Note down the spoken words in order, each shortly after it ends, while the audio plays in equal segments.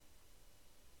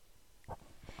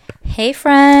Hey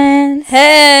friends!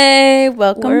 Hey,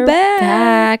 welcome We're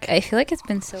back. I feel like it's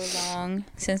been so long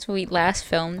since we last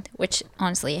filmed, which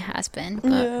honestly it has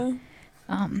been.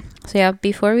 But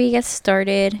before we get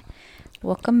started,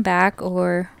 welcome back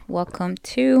or welcome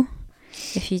to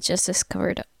if you just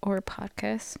discovered our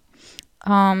podcast.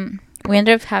 We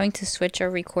ended up having to switch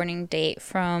our recording date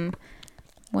from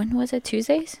when was it?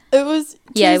 Tuesdays? It was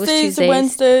Yeah, it was Tuesdays, Tuesdays.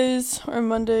 Wednesdays, or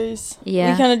Mondays.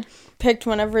 Yeah. We kind of picked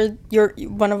whenever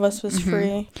one of us was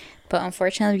free. But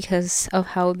unfortunately, because of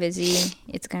how busy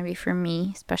it's going to be for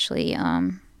me, especially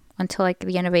until like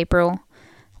the end of April,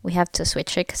 we have to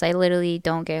switch it because I literally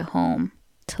don't get home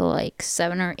till like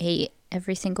 7 or 8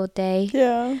 every single day.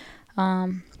 Yeah.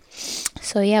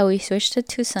 So yeah, we switched it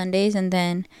to Sundays, and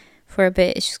then for a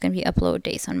bit, it's just going to be upload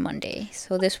days on Monday.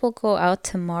 So this will go out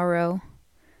tomorrow.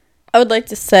 I would like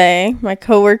to say my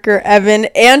coworker Evan,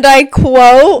 and I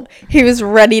quote, he was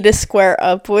ready to square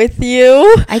up with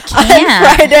you. I can't.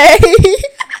 On Friday.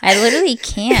 I literally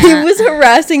can't. He was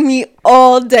harassing me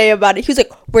all day about it. He was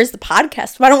like, "Where's the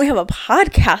podcast? Why don't we have a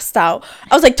podcast out?"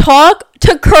 I was like, "Talk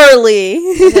to Curly."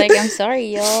 I was like, "I'm sorry,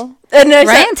 y'all." And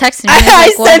Ryan texted me.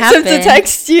 I What sent happened? him to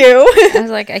text you. I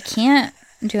was like, I can't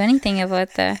do anything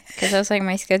about that because I was like,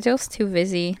 my schedule's too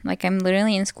busy. Like, I'm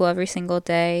literally in school every single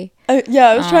day. I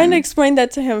was trying to explain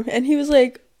that to him, and he was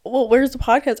like, "Well, where's the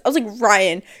podcast?" I was like,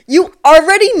 "Ryan, you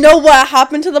already know what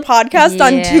happened to the podcast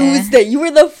on Tuesday. You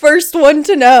were the first one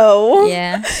to know."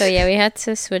 Yeah. So, yeah, we had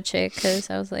to switch it because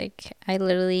I was like,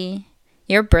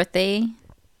 your birthday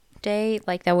day,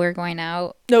 like, that we're going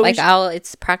out. No, like,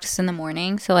 it's practice in the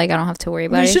morning, so, like, I don't have to worry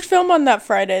about it. We should film on that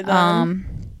Friday,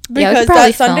 then. Because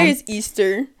that Sunday is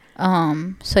Easter.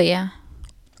 So, yeah.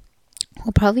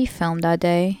 We'll probably film that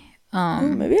day.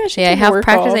 Maybe I should I have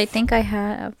practice. off. I think I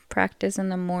have practice in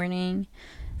the morning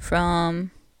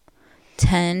from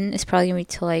 10. It's probably gonna be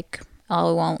till like I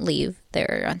won't leave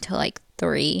there until like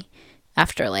 3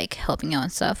 after like helping out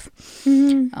and stuff.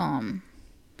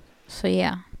 So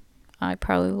yeah, I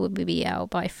probably will be out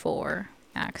by 4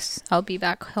 max. I'll be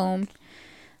back home.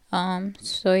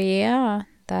 So yeah,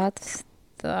 that's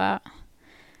that.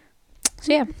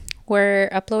 So yeah, we're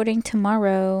uploading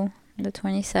tomorrow, the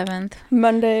 27th.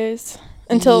 Mondays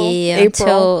until April.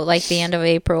 Until like the end of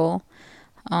April.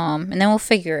 And then we'll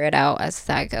figure it out as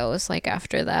that goes, like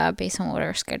after that, based on what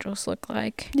our schedules look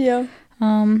like. Yeah.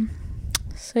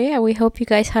 So yeah, we hope you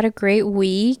guys had a great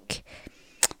week.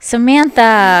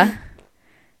 Samantha,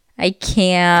 I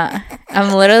can't.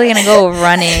 I'm literally gonna go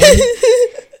running.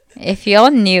 If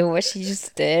y'all knew what she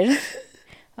just did.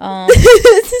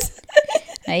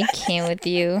 I can't with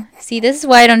you. See, this is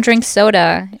why I don't drink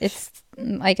soda. It's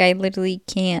like I literally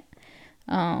can't.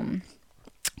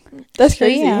 That's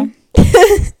crazy. Yeah.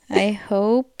 I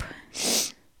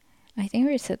think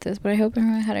we said this, but I hope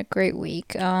everyone had a great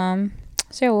week. So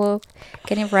yeah, we'll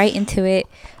get right into it.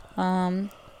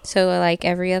 So like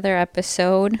every other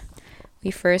episode,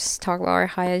 we first talk about our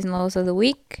highs and lows of the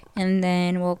week, and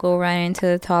then we'll go right into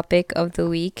the topic of the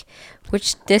week,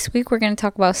 which this week we're going to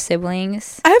talk about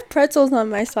siblings. I have pretzels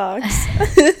on my socks.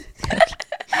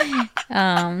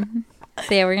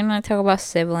 So yeah, we're going to talk about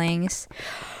siblings.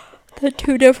 The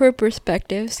 2 different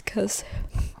perspectives, because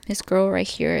this girl right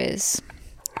here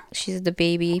she's the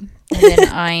baby, and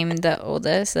then I'm the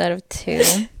oldest out of 2.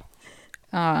 So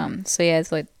yeah,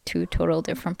 it's like 2 total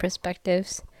different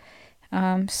perspectives.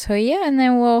 So yeah, and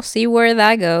then we'll see where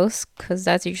that goes, because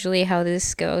that's usually how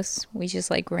this goes. We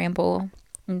just like ramble,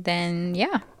 and then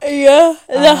yeah. Yeah,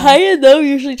 the high and low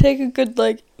usually take a good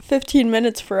like 15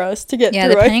 minutes for us to get through. Yeah,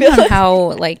 depending on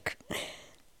how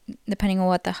depending on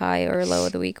what the high or low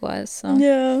of the week was. So.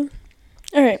 Yeah.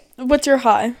 All right, what's your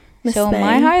high? So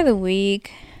my high of the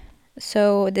week.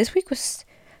 So this week was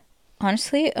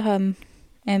honestly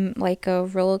like a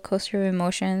roller coaster of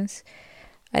emotions.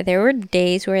 There were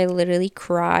days where I literally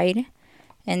cried,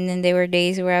 and then there were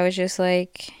days where I was just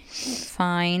like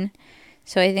fine.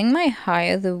 So I think my high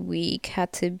of the week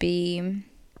had to be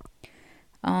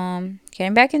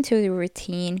getting back into the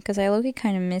routine, because I low-key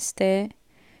kind of missed it,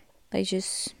 like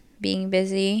just being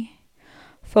busy.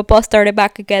 Football started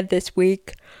back again this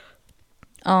week,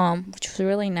 which was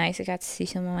really nice. I got to see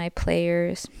some of my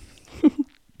players.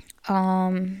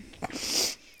 And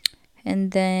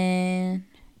then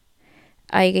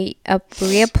I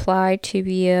reapplied to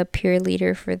be a peer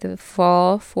leader for the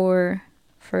fall for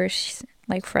first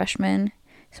like freshmen.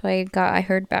 So I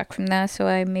heard back from that, so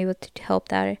I'm able to help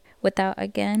that with that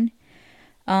again.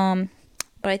 But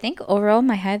I think overall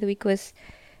my high of the week was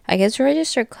I get to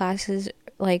register classes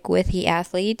like with the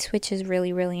athletes, which is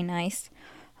really, really nice.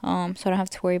 So I don't have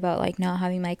to worry about like not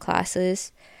having my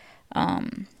classes.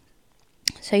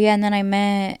 So yeah, and then I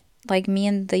met like me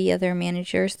and the other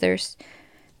managers, there's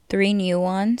 3 new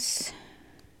ones.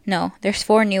 No, there's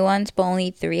 4 new ones, but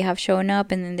only 3 have shown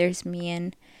up. And then there's me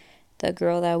and the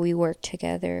girl that we worked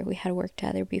together. We had worked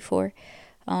together before.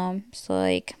 So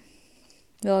like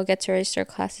we all get to register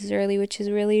classes early, which is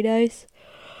really nice.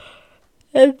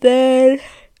 And then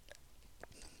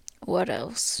what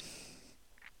else?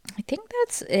 I think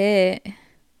that's it.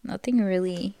 Nothing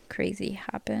really crazy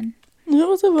happened. It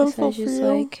was eventful for you.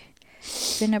 Like,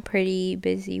 it's been a pretty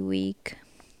busy week.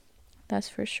 That's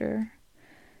for sure.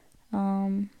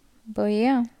 But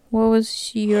yeah, what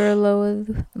was your low?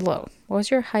 What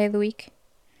was your high of the week?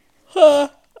 I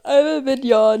have a big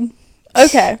yawn.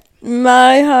 Okay,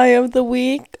 my high of the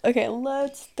week. Okay,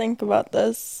 let's think about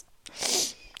this.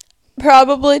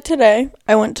 Probably today,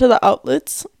 I went to the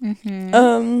outlets.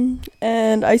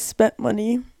 And I spent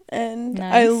money, and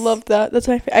Nice. I love that. That's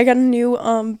I got a new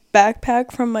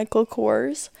backpack from Michael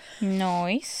Kors,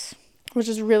 Nice. which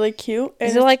is really cute.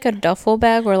 Is it like a duffel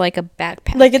bag or like a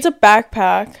backpack? Like, it's a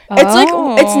backpack. It's like,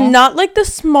 it's not like the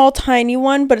small tiny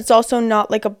one, but it's also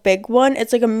not like a big one.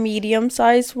 It's like a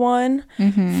medium-sized one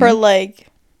for like,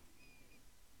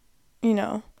 you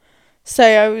know,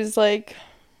 say I was like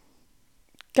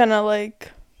gonna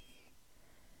like,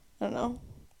 I don't know,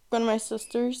 go to my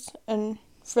sister's and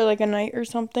for like a night or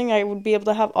something, I would be able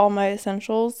to have all my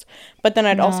essentials, but then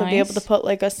I'd also be able to put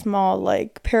like a small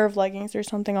like pair of leggings or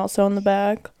something also in the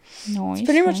bag. It's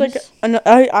pretty much like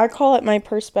I call it my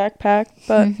purse backpack,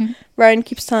 but Ryan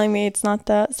keeps telling me it's not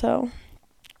that. So,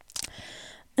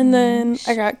 and then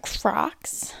I got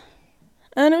Crocs,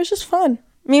 and it was just fun.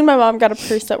 Me and my mom got a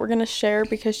purse that we're gonna share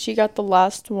because she got the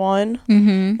last one,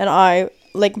 and I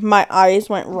like my eyes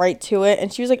went right to it,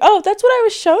 and she was like, "Oh, that's what I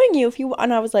was showing you."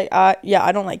 And I was like, yeah,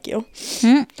 I don't like you."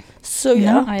 So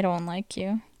yeah, no, I don't like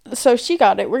you. So she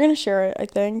got it. We're gonna share it, I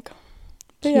think.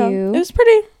 But Cute. yeah, it was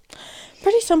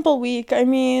pretty simple week. I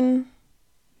mean,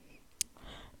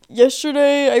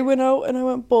 yesterday I went out and I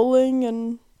went bowling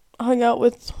and hung out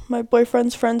with my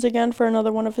boyfriend's friends again for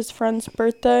another one of his friends'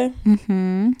 birthday.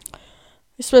 We're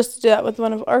supposed to do that with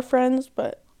one of our friends,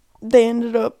 but they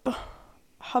ended up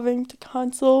having to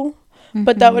cancel.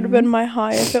 But that would have been my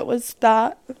high if it was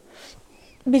that,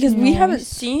 because we haven't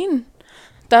seen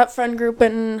that friend group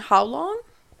in how long?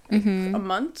 A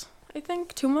month, I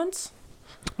think. 2 months.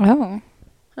 Oh, I don't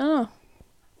know.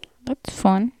 That's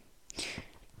fun.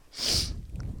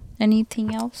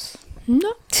 Anything else?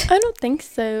 No, I don't think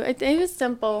so. It was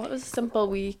simple. It was a simple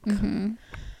week.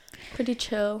 Pretty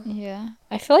chill. Yeah.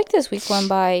 I feel like this week went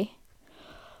by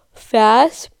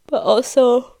fast, but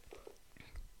also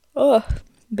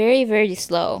very, very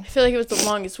slow. I feel like it was the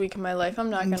longest week of my life. I'm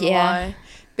not going to lie.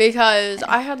 Because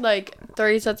I had like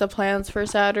 30 sets of plans for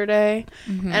Saturday,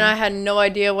 and I had no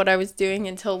idea what I was doing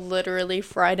until literally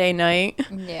Friday night.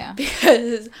 Yeah.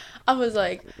 Because I was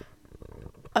like,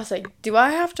 do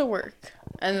I have to work?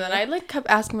 And then I like kept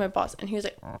asking my boss, and he was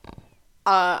like,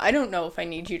 I don't know if I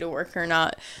need you to work or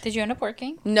not. Did you end up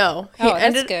working? No.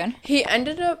 That's good. He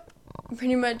ended up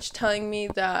pretty much telling me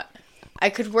that I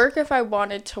could work if I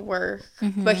wanted to work,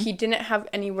 but he didn't have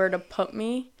anywhere to put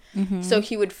me. So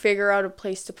he would figure out a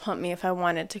place to put me if I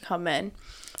wanted to come in.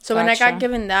 So when I got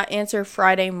given that answer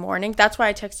Friday morning, that's why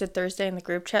I texted Thursday in the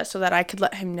group chat so that I could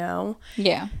let him know.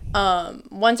 Yeah.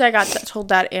 Once I got told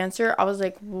that answer, I was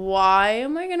like, why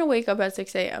am I going to wake up at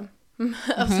 6 a.m.?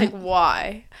 I was like,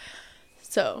 why?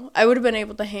 So I would have been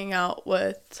able to hang out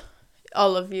with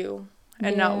all of you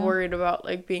and not worried about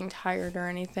like being tired or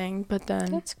anything. But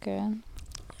then that's good.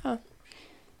 Yeah.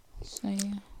 So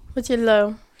yeah. What's your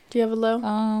low? Do you have a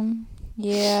low?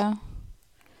 Yeah.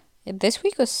 This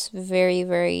week was very,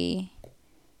 very,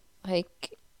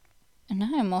 like,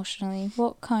 not emotionally.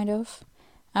 Well, kind of.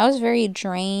 I was very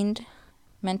drained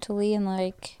mentally and,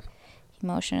 like,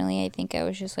 emotionally. I think I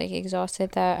was just, like,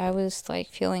 exhausted that I was,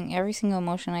 like, feeling every single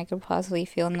emotion I could possibly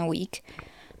feel in the week.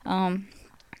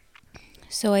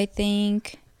 So I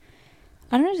think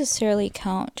I don't necessarily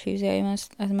count Tuesday as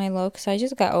my low because I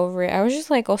just got over it. I was just,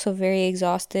 like, also very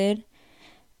exhausted.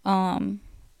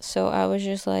 So I was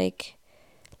just, like,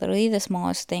 literally the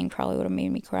smallest thing probably would have made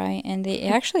me cry. And it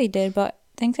actually did, but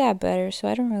things got better. So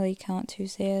I don't really count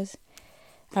Tuesday as...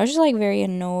 I was just, like, very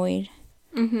annoyed.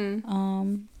 But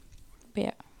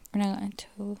yeah,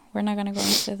 we're not gonna go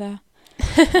into that.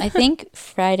 I think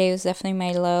Friday was definitely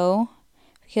my low.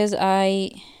 Because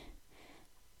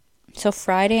So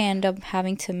Friday I ended up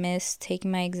having to miss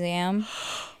taking my exam.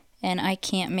 And I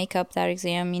can't make up that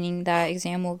exam, meaning that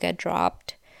exam will get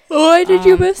dropped. Why did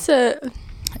you miss it?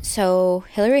 So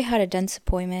Hillary had a dentist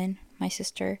appointment, my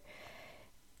sister.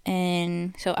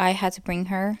 And so I had to bring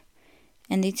her.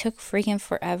 and they took freaking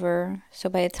forever. So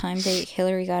by the time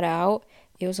Hillary got out,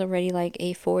 it was already like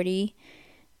 8:40.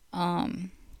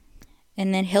 And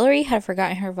then Hillary had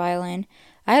forgotten her violin.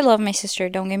 I love my sister,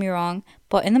 don't get me wrong,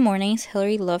 but in the mornings,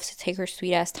 Hillary loves to take her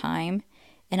sweet ass time.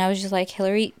 And I was just like,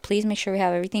 Hillary, please make sure we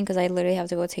have everything, because I literally have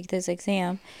to go take this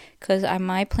exam. Because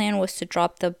my plan was to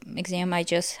drop the exam I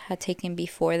just had taken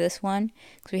before this one.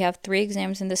 Because we have 3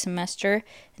 exams in the semester,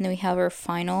 and then we have our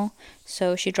final.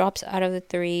 So she drops out of the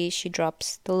 3, she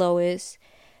drops the lowest.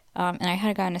 And I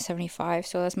had gotten a 75,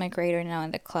 so that's my grade right now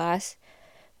in the class.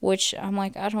 Which I'm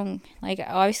like, I don't, like,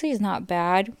 obviously it's not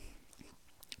bad.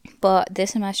 But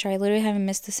this semester, I literally haven't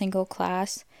missed a single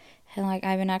class. And, like,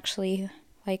 I've been actually,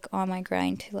 like, on my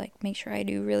grind to, like, make sure I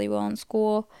do really well in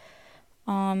school.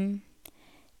 And,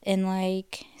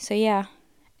 like, so, yeah.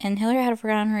 And Hillary had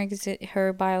forgotten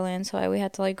her violin, so we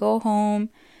had to, like, go home.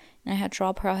 And I had to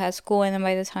drop her off at school. And then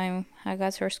by the time I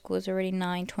got to her school, it was already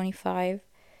 9:25.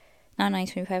 Not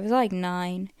 9:25, it was, like,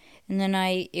 9. And then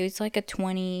it was, like, a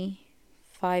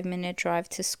 25-minute drive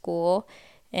to school.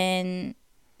 And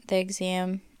the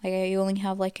exam, like, I only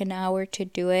have, like, an hour to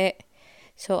do it.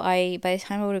 So by the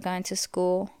time I would have gotten to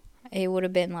school, it would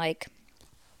have been, like,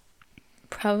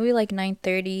 probably, like,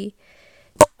 9:30.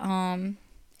 And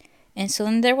so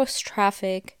then there was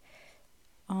traffic.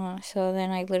 So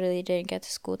then I literally didn't get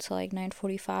to school till, like,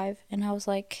 9:45. And I was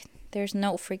like, there's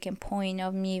no freaking point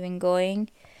of me even going.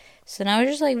 So now I was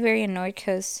just, like, very annoyed,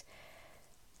 because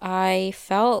I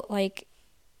felt like,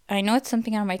 I know it's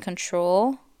something out of my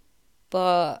control,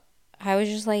 but I was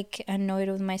just, like, annoyed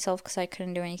with myself because I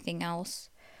couldn't do anything else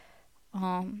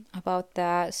about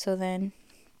that. So then,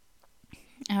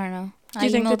 I don't know. Do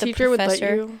you think the teacher would let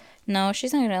you? No,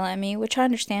 she's not going to let me, which I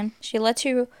understand. She lets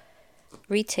you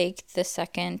retake the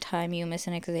second time you miss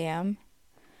an exam.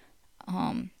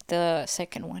 The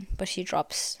second one. But she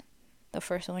drops the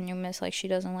first one you miss. Like, she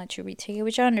doesn't let you retake it,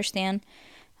 which I understand.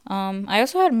 I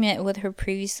also had met with her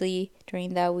previously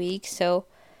during that week, so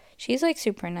she's, like,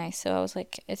 super nice. So I was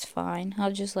like, it's fine.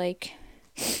 I'll just, like,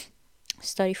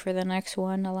 study for the next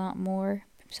one a lot more.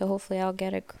 So hopefully I'll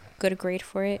get a good grade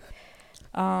for it.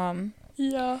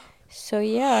 Yeah. So,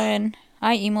 yeah, and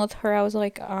I emailed her. I was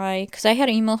like, because I had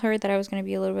emailed her that I was going to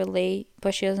be a little bit late,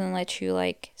 but she doesn't let you,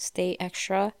 like, stay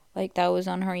extra. Like, that was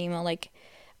on her email, like,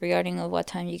 regarding of what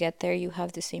time you get there, you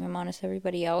have the same amount as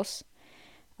everybody else.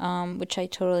 Which I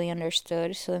totally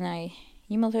understood. So then I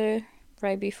emailed her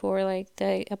right before, like,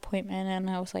 the appointment, and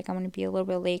I was like, I'm gonna be a little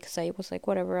bit late, because I was like,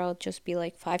 whatever, I'll just be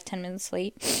like 5-10 minutes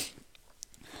late.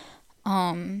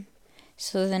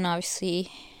 So then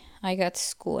obviously I got to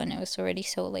school and it was already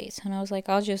so late, so then I was like,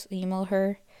 I'll just email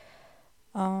her.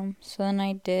 So then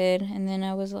I did, and then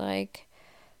I was like,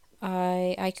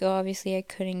 I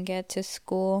couldn't get to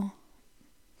school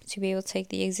to be able to take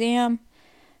the exam,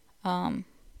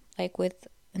 like, with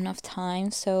enough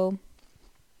time. So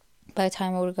by the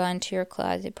time I would have gotten to your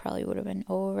class, it probably would have been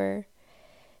over.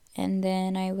 And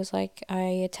then I was like, I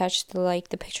attached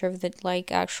the picture of the,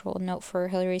 like, actual note for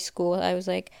Hillary's school. I was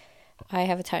like, I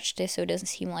have attached this so it doesn't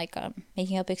seem like I'm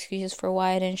making up excuses for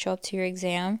why I didn't show up to your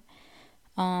exam.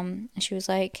 And she was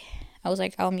like, I was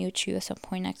like, I'll mute you at some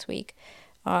point next week.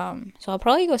 So I'll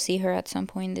probably go see her at some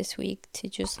point this week to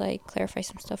just, like, clarify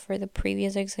some stuff for the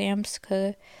previous exams,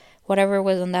 because whatever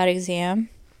was on that exam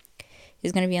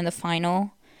is going to be in the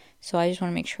final. So I just want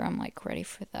to make sure I'm, like, ready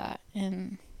for that.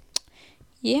 And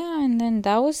yeah, and then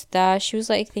that was that. She was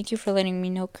like, thank you for letting me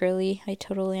know, Curly. I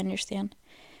totally understand.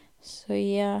 So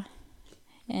yeah,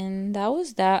 and that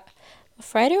was that.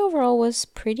 Friday overall was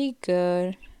pretty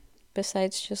good.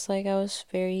 Besides just, like, I was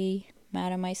very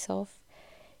mad at myself.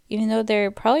 Even though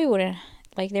there probably wouldn't,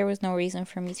 like, there was no reason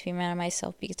for me to be mad at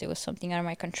myself because it was something out of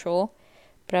my control.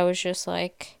 But I was just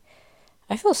like,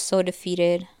 I feel so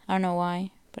defeated. I don't know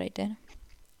why, but I did.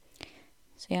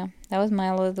 So yeah, that was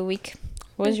my low of the week.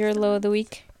 What was your low of the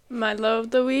week? My low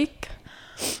of the week?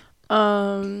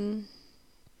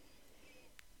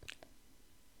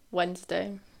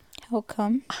 Wednesday. How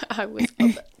come? I was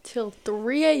up till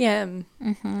 3 a.m.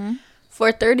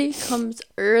 4:30 comes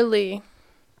early.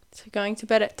 So going to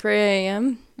bed at 3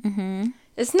 a.m.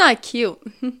 It's not cute.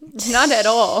 Not at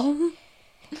all.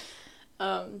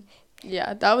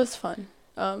 Yeah, that was fun.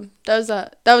 That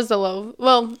was the low.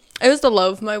 Well, it was the low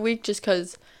of my week just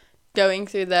because going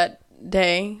through that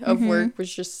day of work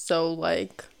was just so,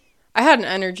 like, I had an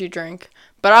energy drink,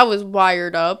 but I was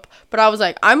wired up. But I was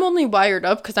like, I'm only wired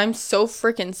up because I'm so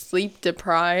freaking sleep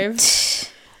deprived.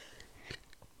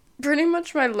 Pretty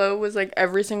much my low was, like,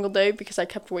 every single day because I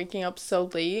kept waking up so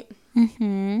late.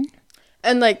 And,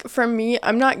 like, for me,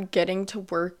 I'm not getting to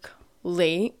work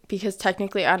late because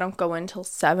technically I don't go in till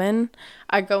 7.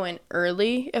 I go in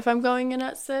early if I'm going in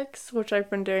at 6, which I've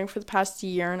been doing for the past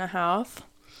year and a half.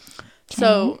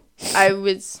 So I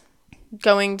was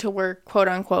going to work, quote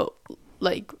unquote,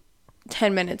 like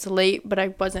 10 minutes late, but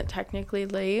I wasn't technically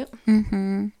late.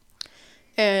 Mm-hmm.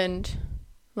 And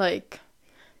like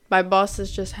my boss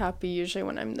is just happy usually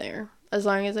when I'm there. As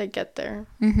long as I get there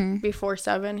before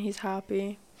 7, he's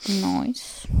happy.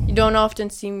 Nice. You don't often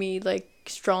see me like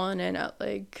strolling in at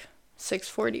like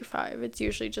 6:45. It's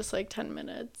usually just like 10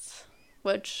 minutes,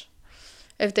 which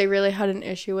if they really had an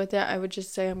issue with it, I would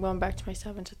just say I'm going back to my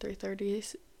 7 to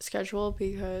 3:30 schedule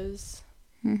because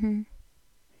I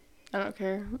don't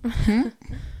care.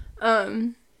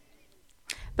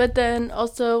 But then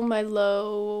also my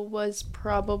low was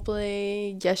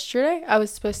probably yesterday. I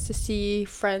was supposed to see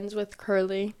friends with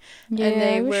Curly. Yeah, and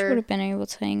I wish we would have been able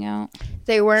to hang out.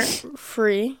 They weren't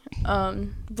free,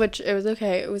 which it was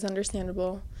okay. It was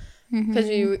understandable. Because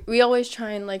we always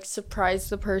try and like surprise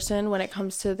the person when it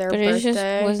comes to their birthday. But it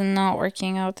just was not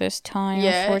working out this time,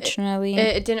 unfortunately.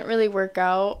 It didn't really work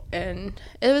out, and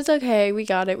it was okay. We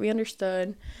got it. We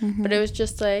understood. But it was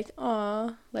just like,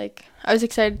 aw. Like, I was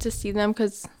excited to see them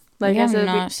because, like I said, we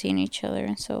have not seen each other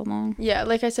in so long. Yeah,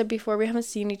 like I said before, we haven't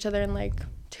seen each other in like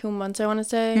 2 months, I want to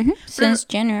say. Since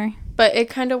January. But it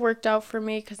kind of worked out for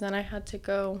me because then I had to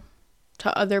go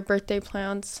to other birthday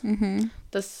plans.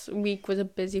 This week was a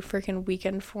busy freaking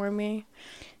weekend for me.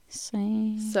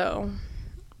 Same. So,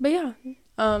 but yeah.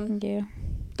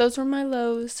 Those were my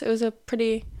lows. It was a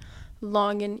pretty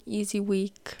long and easy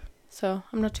week, so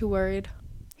I'm not too worried.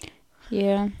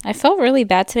 Yeah, I felt really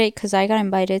bad today because I got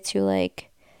invited to like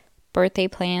birthday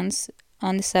plans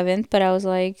on the 7th, but I was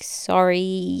like,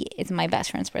 sorry, it's my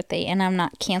best friend's birthday, and I'm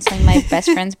not canceling my best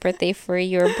friend's birthday for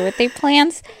your birthday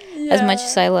plans as much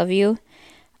as I love you.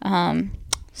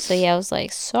 So yeah, I was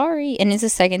like, sorry. And it's the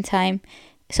second time.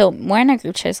 So we're in a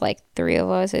group chat, it's like 3 of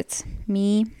us. It's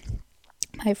me,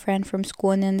 my friend from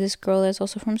school, and then this girl that's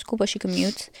also from school, but she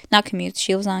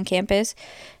she lives on campus.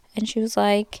 And she was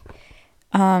like,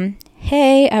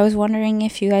 hey, I was wondering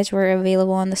if you guys were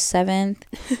available on the 7th.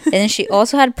 And then she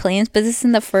also had plans, but this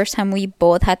isn't the first time we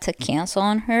both had to cancel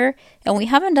on her. And we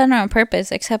haven't done it on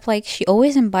purpose, except like she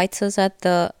always invites us at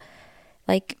the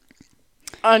like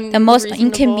the most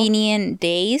inconvenient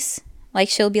days. Like,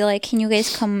 she'll be like, can you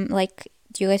guys come, like,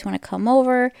 do you guys want to come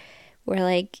over? We're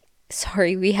like,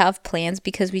 sorry, we have plans,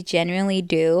 because we genuinely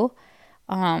do.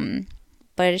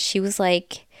 But she was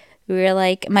like, we were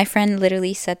like, my friend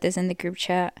literally said this in the group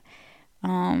chat.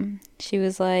 She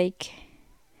was like,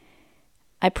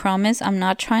 I promise I'm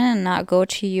not trying to not go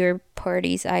to your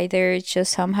parties either. It's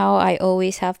just somehow I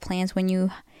always have plans when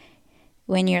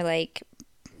your like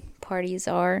parties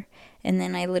are. And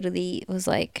then I literally was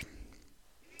like,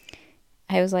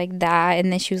 that.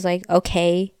 And then she was like,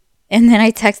 okay. And then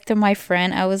I texted my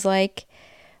friend. I was like,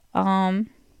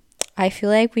 I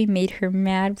feel like we made her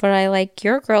mad, but I like,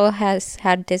 your girl has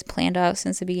had this planned out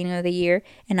since the beginning of the year,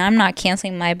 and I'm not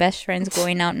canceling my best friend's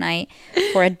going out night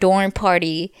for a dorm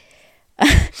party.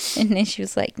 And then she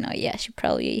was like, no, yeah,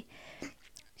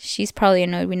 she's probably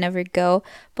annoyed we never go.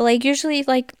 But like, usually,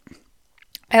 like,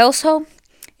 I also,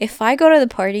 if I go to the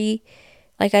party,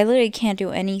 like, I literally can't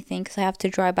do anything because I have to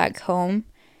drive back home.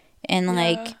 And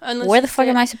like, where the fuck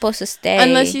am I supposed to stay?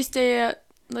 Unless you stay at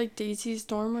like Daisy's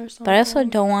dorm or something. But I also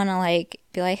don't want to like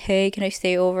be like, hey, can I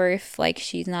stay over if like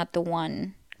she's not the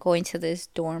one going to this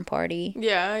dorm party?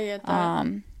 Yeah, I get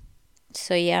that.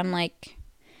 So yeah, I'm like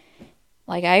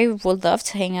I would love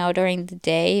to hang out during the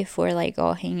day if we're like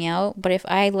all hanging out, but if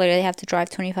I literally have to drive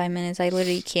 25 minutes, I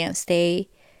literally can't stay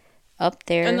up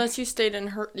there unless you stayed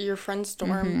in your friend's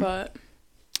dorm. But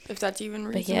if that's even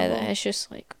reasonable. But yeah, it's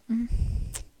just like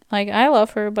like, I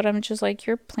love her, but I'm just like,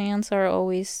 your plans are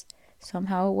always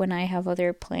somehow when I have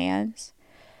other plans.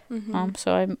 But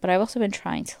I've also been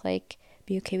trying to like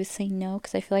be okay with saying no,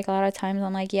 because I feel like a lot of times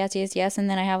I'm like, yes, and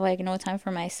then I have like no time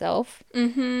for myself,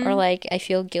 or like I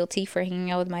feel guilty for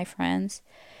hanging out with my friends.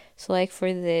 So like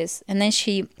for this, and then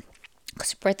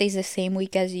because her birthday's the same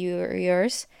week as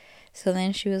yours, so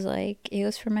then she was like, it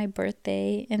was for my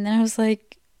birthday, and then I was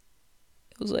like,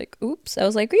 oops. I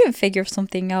was like, we can figure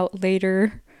something out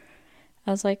later. I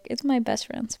was like, it's my best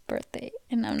friend's birthday,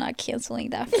 and I'm not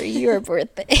canceling that for your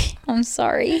birthday. I'm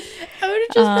sorry. I would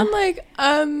have just been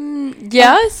like,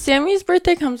 yeah, Sammy's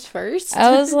birthday comes first. I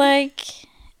was like,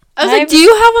 do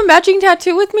you have a matching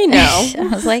tattoo with me now? I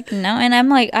was like, no. And I'm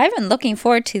like, I've been looking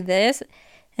forward to this.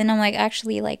 And I'm like,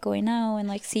 actually, like, going out and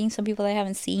like seeing some people that I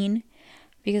haven't seen,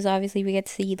 because obviously we get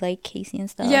to see like Casey and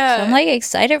stuff. Yeah. So I'm like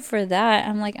excited for that.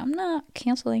 I'm like, I'm not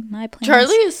canceling my plans.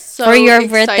 Charlie is so for your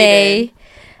excited. birthday.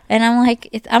 And I'm like,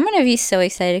 I'm gonna be so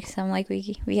excited because I'm like,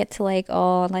 we get to like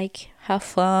all like have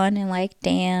fun and like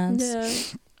dance.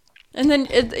 Yeah. And then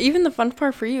even the fun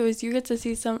part for you is you get to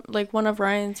see some like one of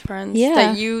Ryan's friends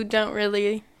that you don't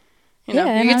really, you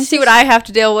know, you get to see what I have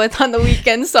to deal with on the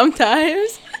weekends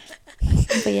sometimes.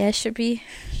 But yeah, it should be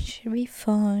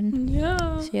fun.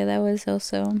 Yeah. So yeah, that was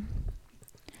also.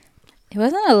 It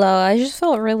wasn't a low. I just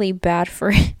felt really bad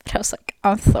for it. But I was like,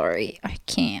 I'm sorry, I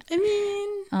can't. I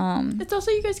mean, it's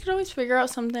also you guys could always figure out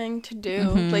something to do.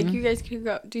 Mm-hmm. Like you guys could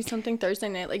go do something Thursday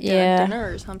night, like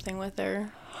dinner or something with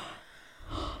her.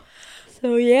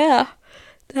 So yeah,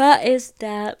 that is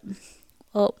that.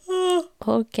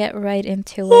 We'll get right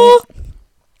into it.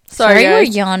 Sorry we're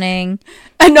yawning.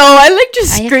 I know. I like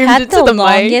just screamed into the mic.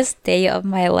 I had the longest day of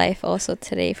my life also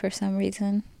today for some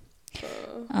reason.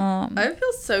 I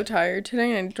feel so tired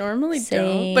today. I normally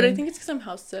don't, but I think it's because I'm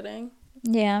house sitting.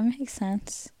 Yeah, makes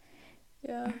sense.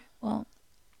 Yeah. Well,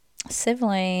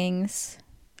 siblings.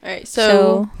 All right.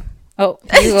 So you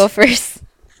go first.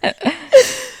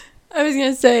 I was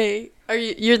gonna say,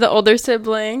 you're the older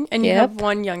sibling, and you have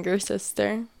one younger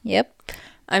sister. Yep.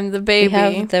 I'm the baby.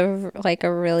 We have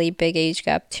a really big age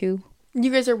gap too. You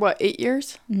guys are what, 8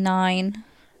 years? 9.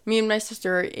 Me and my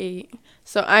sister are 8.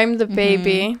 So I'm the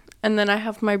baby, and then I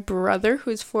have my brother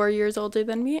who's 4 years older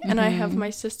than me, and I have my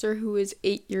sister who is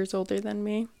 8 years older than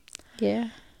me. Yeah.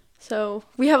 So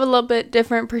we have a little bit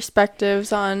different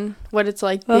perspectives on what it's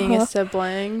like being a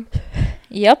sibling.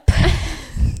 Yep.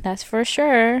 That's for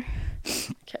sure.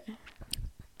 Okay.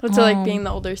 What's it like being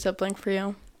the older sibling for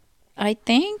you? I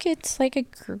think it's like a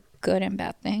good and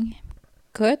bad thing.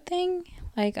 Good thing,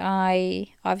 like I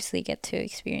obviously get to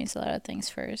experience a lot of things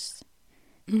first.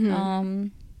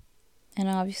 And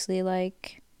obviously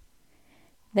like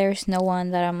there's no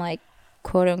one that I'm like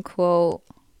quote unquote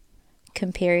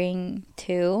comparing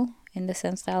to, in the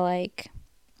sense that like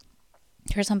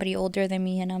there's somebody older than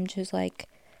me and I'm just like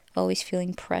always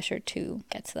feeling pressure to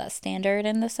get to that standard,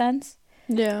 in the sense.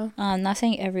 Yeah. Not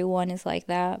saying everyone is like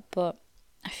that, but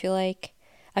I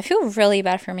feel really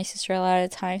bad for my sister a lot of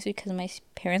times because my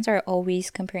parents are always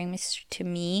comparing my sister to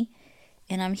me,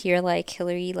 and I'm here like,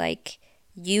 Hillary, like,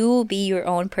 you be your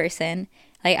own person.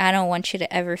 Like, I don't want you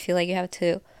to ever feel like you have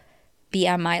to be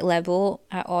at my level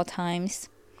at all times.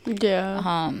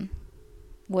 Yeah.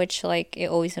 Which like it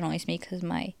always annoys me because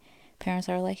my parents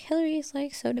are like, Hillary is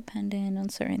like so dependent on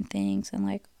certain things and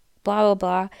like blah blah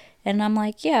blah, and I'm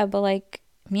like, yeah, but like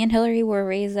me and Hillary were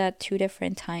raised at 2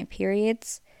 different time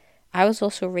periods. I was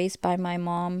also raised by my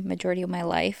mom majority of my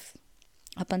life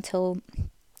up until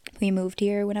we moved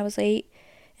here when I was 8,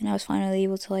 and I was finally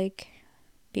able to like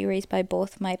be raised by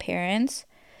both my parents.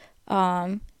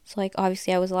 So like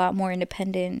obviously I was a lot more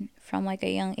independent from like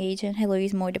a young age, and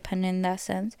Hillary's more dependent in that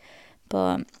sense,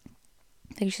 but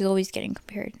like she's always getting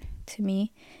compared to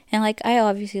me. And like I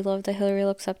obviously love that Hillary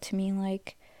looks up to me.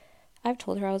 Like I've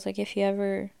told her, I was like, if you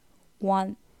ever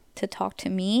want to talk to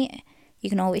me, you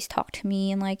can always talk to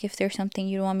me, and like if there's something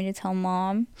you don't want me to tell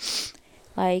mom,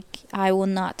 like I will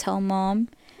not tell mom.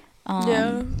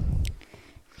 I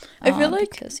feel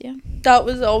like that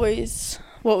was always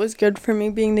what was good for me,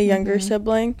 being the younger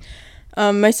sibling.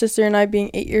 My sister and I being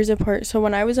 8 years apart, so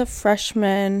when I was a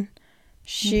freshman,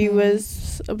 she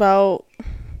was about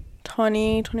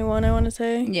 20, 21, I want to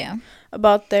say. Yeah.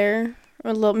 About there,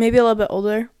 maybe a little bit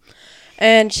older.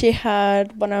 And she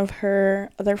had one of her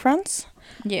other friends.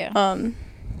 Yeah.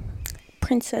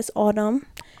 Princess Autumn.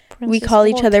 We call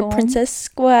each other Princess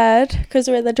Squad because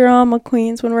we're the drama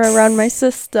queens when we're around my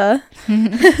sister.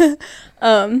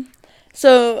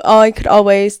 So I could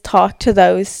always talk to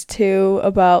those two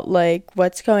about like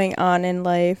what's going on in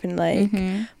life and like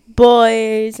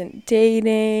boys and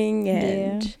dating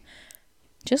and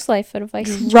just life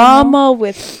advice, drama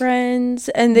with friends,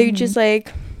 and they just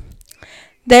like,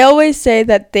 they always say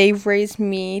that they've raised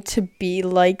me to be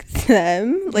like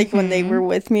them, like when they were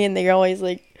with me, and they're always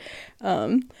like,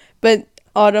 but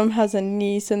Autumn has a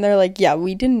niece, and they're like, yeah,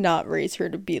 we did not raise her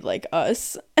to be like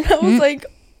us. And I was like,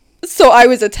 so I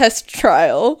was a test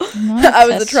trial. I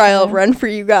was a trial run for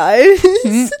you guys.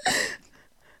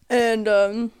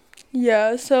 And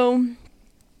yeah, so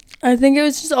I think it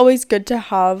was just always good to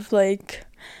have, like,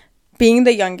 being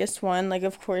the youngest one, like,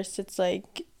 of course it's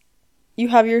like you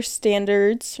have your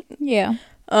standards,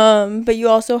 but you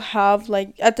also have,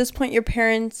 like, at this point your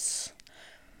parents,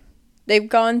 they've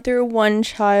gone through one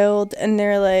child and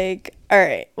they're like, all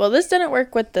right, well, this didn't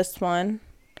work with this one,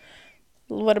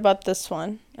 what about this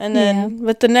one? And then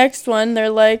with the next one, they're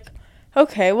like,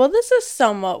 okay, well, this is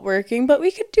somewhat working, but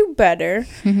we could do better.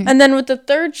 And then with the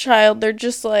third child, they're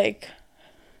just like,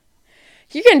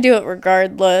 you can do it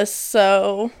regardless,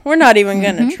 so we're not even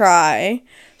gonna try.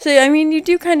 So I mean, you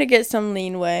do kind of get some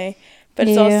leeway, but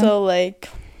it's also like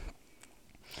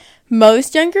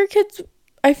most younger kids,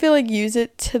 I feel like, use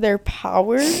it to their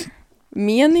power.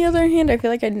 Me, on the other hand, I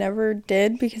feel like I never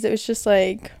did, because it was just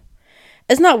like,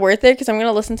 it's not worth it because I'm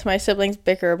gonna listen to my siblings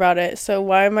bicker about it. So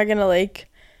why am I gonna like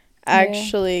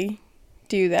actually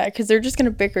do that? Because they're just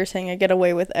gonna bicker saying I get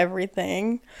away with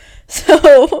everything.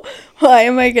 So why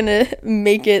am I gonna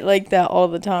make it like that all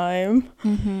the time?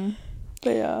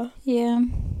 But yeah,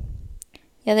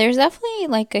 there's definitely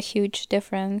like a huge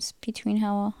difference between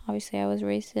how obviously I was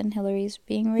raised and Hillary's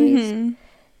being raised.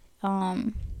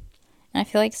 And I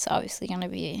feel like it's obviously gonna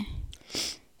be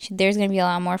there's gonna be a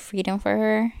lot more freedom for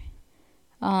her.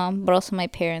 But also my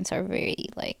parents are very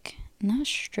like not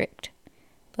strict,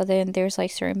 but then there's like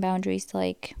certain boundaries,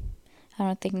 like I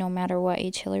don't think no matter what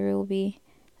age Hillary will be,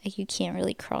 like you can't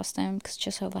really cross them because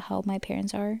just of how my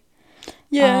parents are.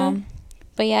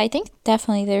 But yeah, I think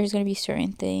definitely there's gonna be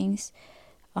certain things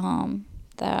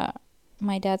that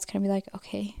my dad's gonna be like,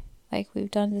 okay, like we've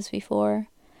done this before.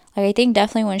 Like I think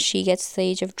definitely when she gets to the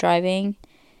age of driving,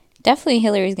 definitely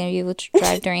Hillary's gonna be able to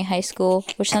drive during high school,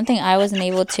 which is something I wasn't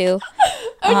able to.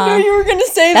 I knew you were gonna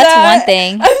say that's that. That's one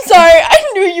thing. I'm sorry,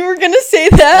 I knew you were gonna say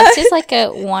that. That's just like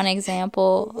one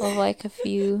example of like a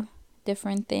few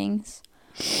different things,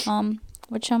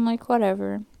 which I'm like,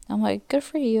 whatever. I'm like, good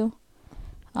for you.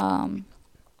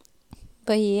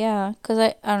 But yeah, because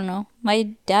I don't know,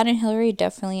 my dad and Hillary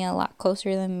definitely a lot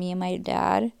closer than me and my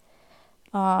dad.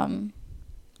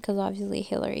 Because obviously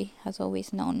Hillary has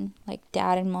always known like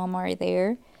dad and mom are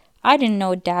there. I didn't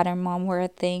know dad and mom were a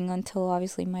thing until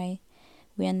obviously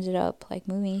we ended up like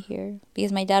moving here,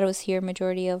 because my dad was here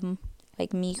majority of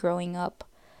like me growing up.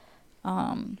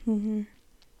 So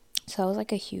that was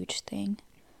like a huge thing.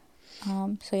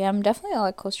 So yeah, I'm definitely a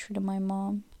lot closer to my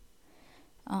mom.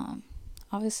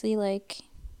 Obviously like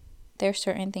there's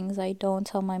certain things I don't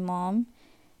tell my mom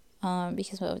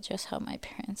because of just how my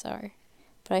parents are.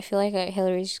 But I feel like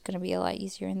Hillary's going to be a lot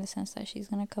easier in the sense that she's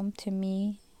going to come to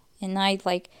me. And I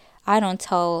don't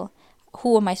tell,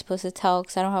 who am I supposed to tell?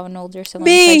 Because I don't have an older sibling.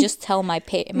 So I just tell my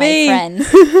friends.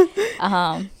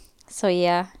 So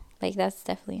yeah, like that's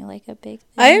definitely like a big thing.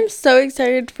 I am so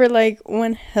excited for like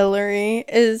when Hillary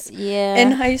is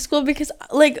in high school, because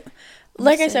like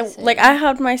I said, excited. Like I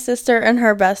have my sister and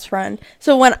her best friend.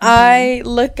 So when I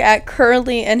look at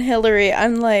Curly and Hillary,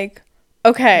 I'm like,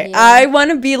 okay, I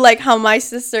want to be like how my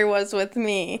sister was with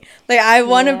me. Like, I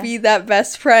want to be that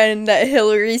best friend that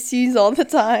Hillary sees all the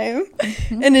time.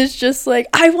 And it's just like,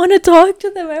 I want to talk to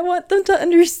them. I want them to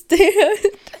understand.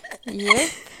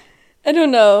 I don't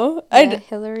know.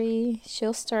 Hillary,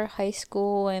 she'll start high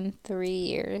school in 3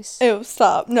 years. Ew,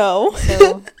 stop. No.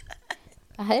 So,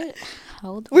 how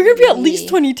old we're going to be at least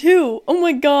 22. Oh,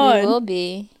 my God. We will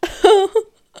be.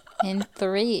 In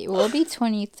 3. We'll be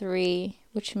 23.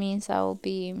 Which means I'll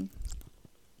be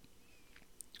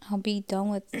done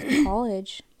with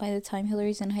college by the time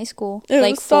Hillary's in high school. Ew,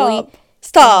 like stop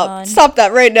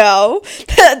that right now.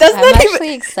 That's I'm not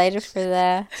actually excited for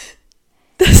that.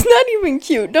 That's not even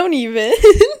cute. Don't even.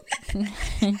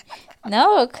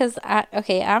 No, because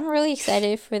I'm really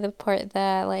excited for the part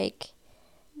that like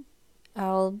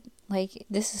I'll like,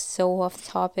 this is so off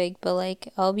topic, but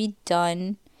like I'll be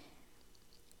done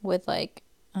with like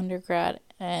undergrad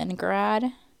and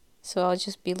grad, so I'll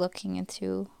just be looking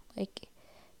into like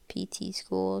PT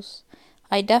schools.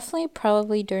 I definitely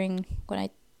probably during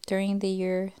the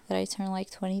year that I turn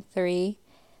like 23,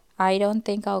 I don't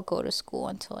think I'll go to school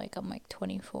until like I'm like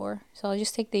 24. So I'll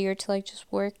just take the year to like just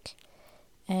work,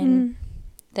 and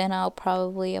then I'll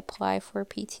probably apply for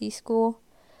PT school.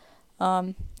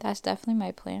 That's definitely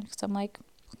my plan, because I'm like,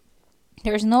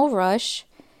 there's no rush,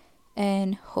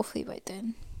 and hopefully by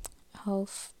then I'll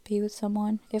be with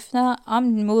someone. If not,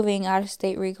 I'm moving out of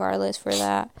state regardless for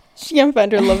that. She can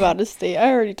find her love out of state.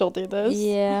 I already told you this.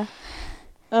 Yeah.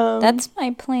 That's my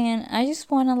plan. I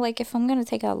just want to, like, if I'm going to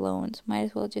take out loans, might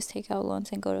as well just take out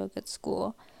loans and go to a good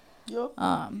school. Yep.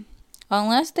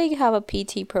 Unless they have a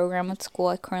PT program at school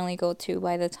I currently go to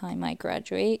by the time I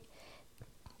graduate,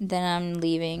 then I'm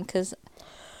leaving, because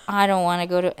I don't want to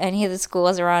go to any of the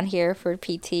schools around here for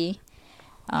PT.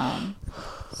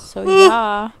 So,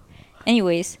 yeah.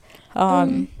 Anyways,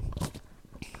 so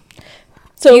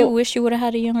do you wish you would have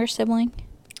had a younger sibling?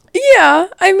 Yeah,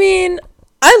 I mean,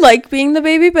 I like being the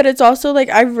baby, but it's also like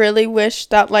I really wish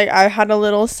that like I had a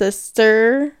little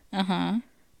sister.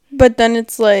 But then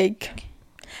it's like,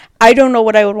 I don't know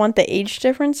what I would want the age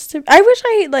difference to. I wish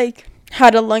I like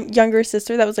had a younger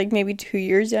sister that was like maybe 2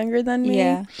 years younger than me.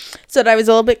 Yeah. So that I was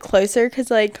a little bit closer,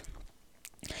 because like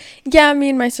Yeah, me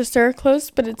and my sister are close,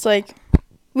 but it's like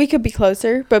we could be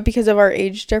closer, but because of our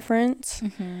age difference,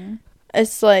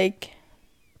 it's like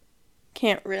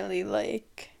can't really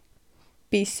like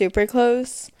be super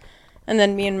close. And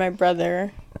then me and my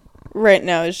brother right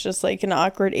now is just like an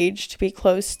awkward age to be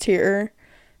close to your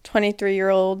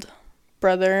 23-year-old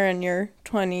brother and your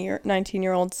 20 or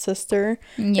 19-year-old sister.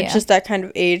 Yeah. It's just that kind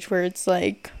of age where it's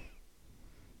like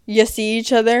you see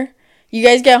each other. You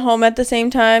guys get home at the same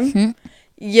time.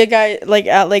 You guys, like,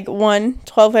 at, like,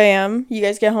 12 a.m., you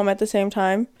guys get home at the same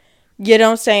time. You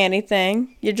don't say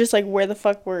anything. You're just like, where the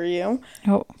fuck were you?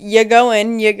 Oh. You go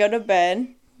in, you go to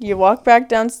bed. You walk back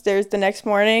downstairs the next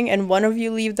morning, and one of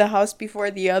you leave the house before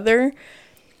the other.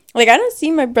 Like, I don't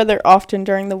see my brother often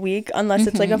during the week unless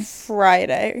it's, like, a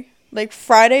Friday. Like,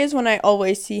 Friday is when I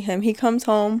always see him. He comes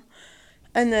home,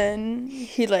 and then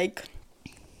he, like,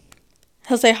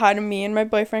 he'll say hi to me and my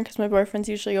boyfriend because my boyfriend's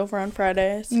usually over on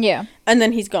Fridays. Yeah. And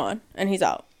then he's gone, and he's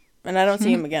out. And I don't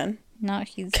see him again. No,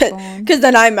 he's gone. Because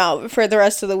then I'm out for the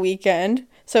rest of the weekend.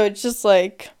 So it's just,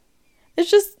 like... It's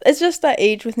just that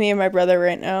age with me and my brother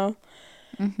right now.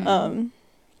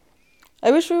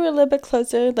 I wish we were a little bit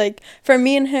closer. Like, for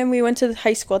me and him, we went to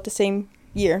high school at the same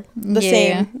year. The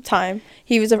same time.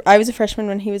 I was a freshman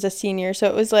when he was a senior. So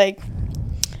it was like,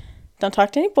 don't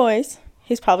talk to any boys.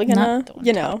 He's probably gonna, talk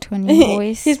to any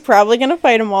boys. He's probably gonna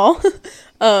fight them all.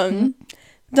 Don't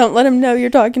let him know you're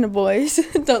talking to boys.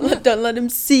 don't let him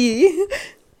see.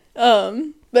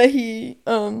 But he,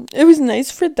 it was nice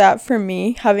for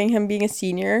me, having him being a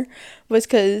senior, was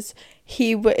because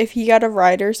if he got a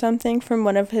ride or something from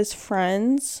one of his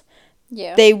friends,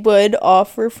 they would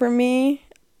offer for me.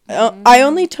 I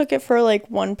only took it for, like,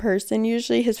 one person,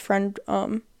 usually his friend,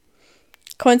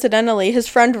 coincidentally, his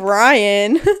friend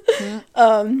Ryan,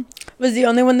 was the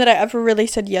only one that I ever really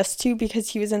said yes to because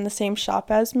he was in the same shop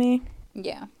as me.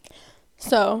 Yeah.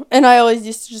 So, and I always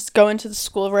used to just go into the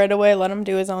school right away, let him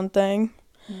do his own thing.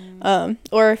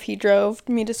 Or if he drove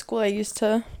me to school, I used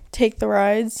to take the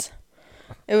rides.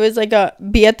 It was like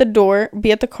be at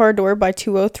the car door by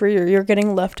 2:03 or you're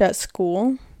getting left at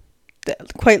school.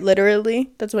 Quite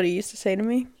literally. That's what he used to say to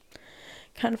me.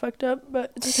 Kind of fucked up,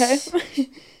 but it's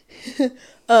okay.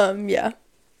 Yeah.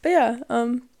 But yeah,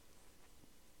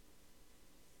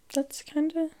 that's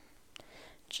kind of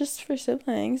just for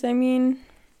siblings. I mean,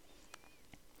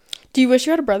 do you wish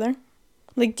you had a brother?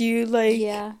 Like, do you, like...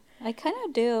 Yeah. I kind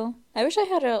of do. I wish I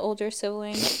had an older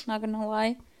sibling, not gonna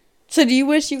lie. So do you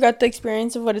wish you got the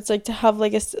experience of what it's like to have,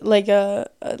 like, a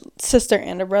sister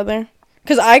and a brother?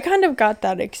 Because I kind of got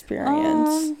that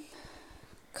experience.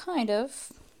 Kind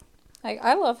of. Like,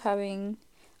 I love having...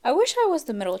 I wish I was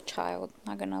the middle child,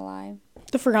 not gonna lie.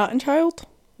 The forgotten child?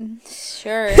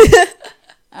 Sure.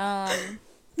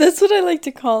 That's what I like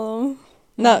to call them.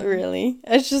 Not really.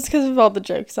 It's just because of all the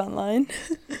jokes online.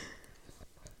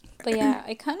 But yeah,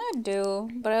 I kind of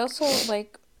do. But I also,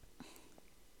 like,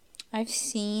 I've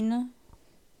seen,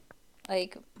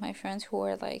 like, my friends who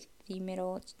are, like, the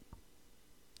middle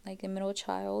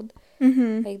child.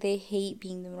 Like, they hate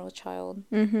being the middle child.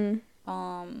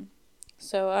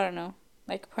 So, I don't know.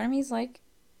 Like, part of me is, like,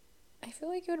 I feel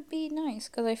like it would be nice.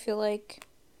 Because I feel like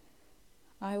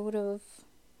I would have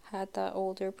had that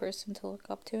older person to look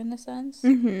up to, in a sense.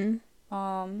 But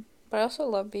I also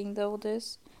love being the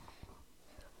oldest.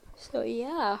 So,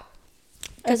 yeah.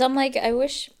 Because I'm like, I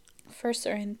wish for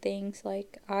certain things,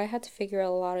 like, I had to figure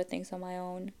out a lot of things on my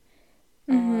own.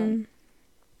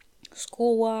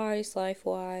 School-wise,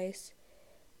 life-wise.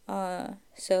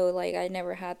 So, like, I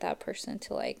never had that person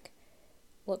to, like,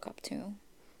 look up to.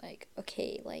 Like,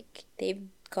 okay, like, they've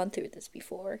gone through this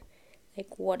before.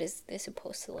 Like, what is this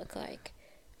supposed to look like?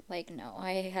 Like, no,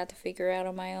 I had to figure it out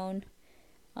on my own.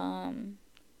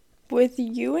 With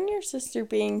you and your sister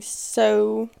being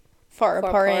so... far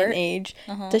apart in age.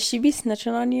 Does she be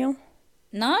snitching on you?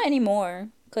 Not anymore,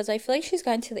 because I feel like she's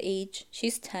gotten to the age.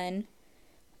 She's 10.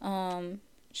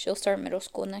 She'll start middle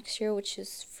school next year, which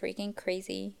is freaking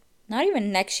crazy. Not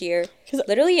even next year.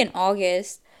 Literally in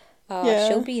August.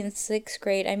 She'll be in 6th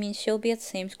grade. I mean, she'll be at the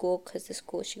same school, because the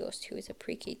school she goes to is a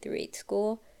pre-K through 8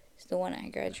 school. It's the one I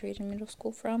graduated middle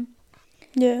school from.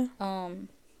 Yeah.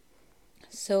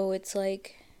 So it's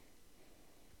like...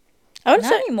 Not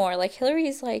anymore. Like,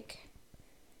 Hillary's, like,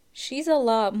 she's a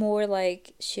lot more,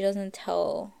 like, she doesn't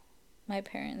tell my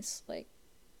parents, like,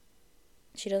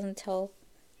 she doesn't tell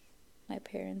my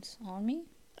parents on me.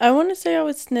 I want to say I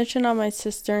was snitching on my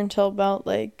sister until about,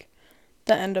 like,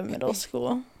 the end of middle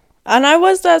school. And I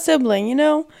was that sibling, you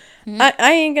know?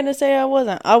 I ain't gonna say I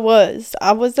wasn't. I was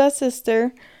that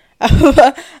sister.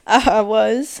 I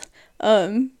was.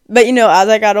 But, you know, as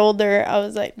I got older, I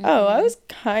was like, oh, I was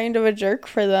kind of a jerk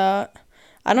for that.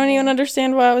 I don't even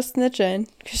understand why I was snitching.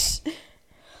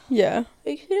 Yeah.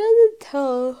 Like, she doesn't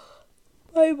tell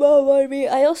my mom on me.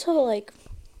 I also, like,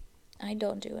 I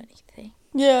don't do anything.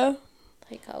 Yeah.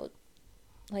 Like,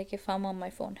 like, if I'm on my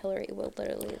phone, Hillary will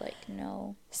literally, like,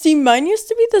 know. See, mine used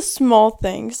to be the small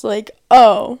things. Like,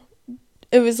 oh,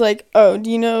 it was like, oh, do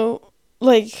you know,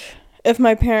 like, if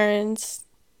my parents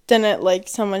didn't like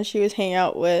someone she was hanging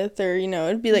out with, or, you know,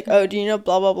 it'd be like, oh, do you know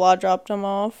blah, blah, blah dropped them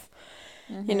off?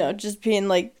 You know, just being,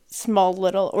 like, small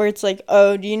little, or it's like,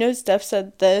 oh, do you know Steph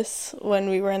said this when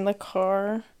we were in the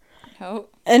car? Oh.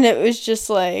 And it was just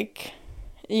like,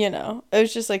 you know, it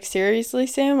was just like, seriously,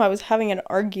 Sam? I was having an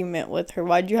argument with her.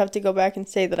 Why'd you have to go back and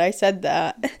say that I said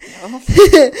that?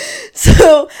 Oh.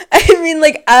 So, I mean,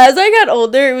 like, as I got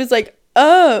older, it was like,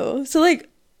 oh, so, like,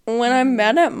 when I'm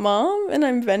mad at mom and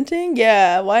I'm venting,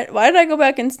 yeah, why did I go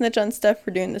back and snitch on Steph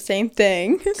for doing the same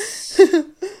thing?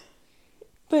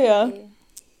 But yeah.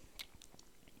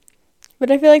 But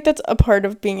I feel like that's a part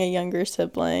of being a younger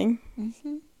sibling.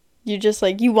 You just,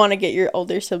 like, you want to get your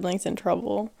older siblings in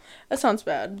trouble. That sounds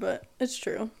bad, but it's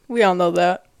true. We all know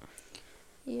that.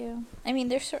 Yeah. I mean,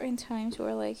 there's certain times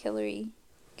where, like, Hillary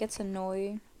gets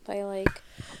annoyed by, like,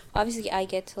 obviously I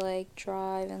get to, like,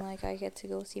 drive and, like, I get to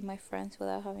go see my friends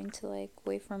without having to, like,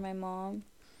 wait for my mom.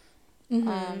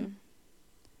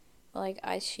 Like,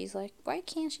 she's like, why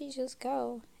can't she just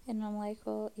go? And I'm like,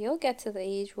 well, you'll get to the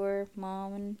age where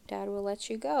mom and dad will let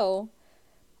you go.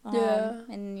 Yeah.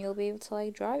 And you'll be able to,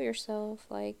 like, drive yourself.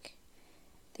 Like,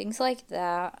 things like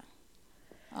that.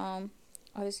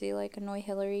 Obviously, like, annoy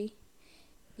Hillary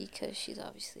because she's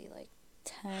obviously, like,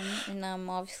 10. And I'm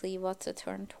obviously about to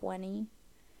turn 20.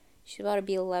 She's about to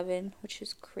be 11, which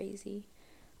is crazy.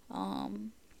 But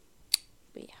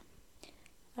yeah.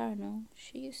 I don't know.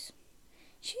 She's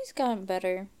gotten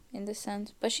better in the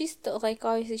sense, but she's still, like,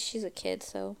 obviously she's a kid,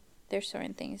 so there's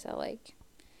certain things that, like,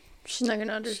 she's not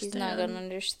gonna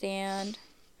understand.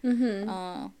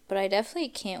 But I definitely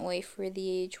can't wait for the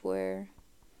age where,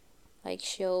 like,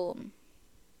 she'll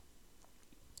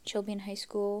be in high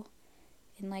school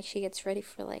and, like, she gets ready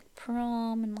for, like,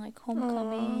 prom and, like,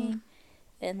 homecoming.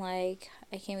 And, like,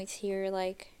 I can't wait to hear,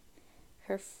 like,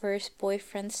 her first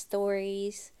boyfriend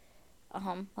stories.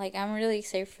 Like, I'm really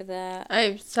excited for that.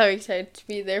 I'm so excited to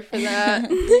be there for that.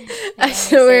 I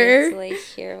swear. To, like,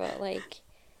 hear about, like,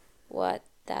 what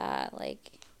that,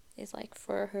 like, is like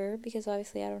for her, because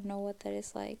obviously I don't know what that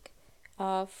is like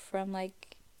from,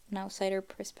 like, an outsider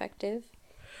perspective.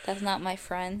 That's not my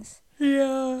friends.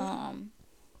 Yeah.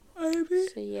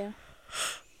 So yeah.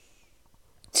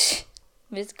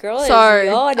 This girl Sorry.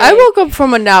 is yawning. I woke up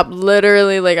from a nap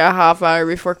literally like a half hour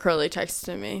before Curly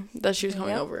texted me that she was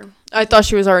coming over. I thought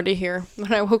she was already here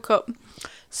when I woke up.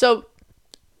 So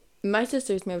my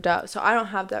sister's moved out, so I don't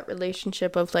have that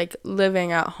relationship of, like,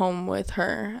 living at home with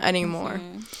her anymore.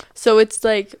 So it's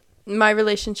like my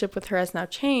relationship with her has now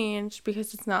changed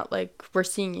because it's not like we're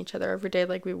seeing each other every day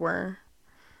like we were,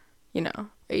 you know,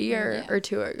 a year or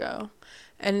two ago.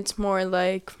 And it's more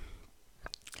like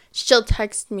she'll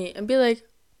text me and be like,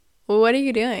 well, what are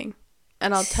you doing?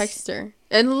 And I'll text her.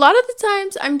 And a lot of the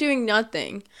times I'm doing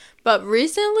nothing. But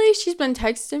recently she's been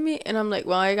texting me and I'm like,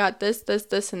 well, I got this,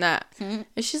 and that. And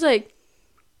she's like,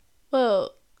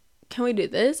 well, can we do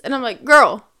this? And I'm like,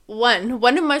 girl, when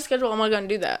in my schedule am I going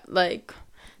to do that? Like,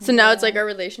 so now it's like our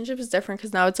relationship is different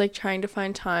because now it's like trying to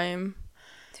find time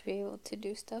to be able to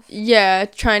do stuff. Yeah,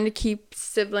 trying to keep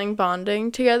sibling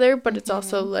bonding together. But it's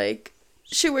also like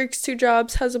she works 2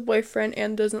 jobs, has a boyfriend,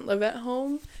 and doesn't live at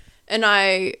home. And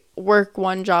I work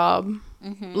 1 job,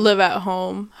 live at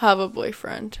home, have a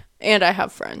boyfriend, and I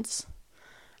have friends.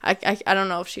 I don't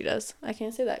know if she does. I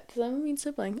can't say that because I'm a mean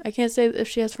sibling. I can't say if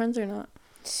she has friends or not.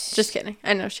 Just kidding.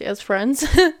 I know she has friends.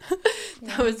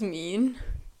 That was mean.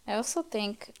 I also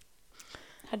think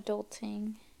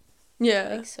adulting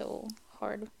like so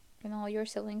hard when all your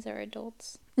siblings are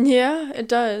adults. Yeah, it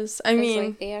does. I mean,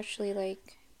 like, they actually,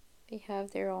 like, they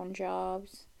have their own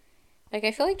jobs. Like,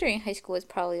 I feel like during high school it's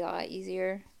probably a lot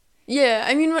easier. Yeah,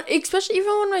 I mean, especially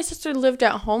even when my sister lived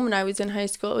at home when I was in high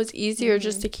school, it was easier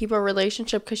just to keep a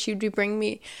relationship because she'd bring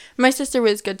me. My sister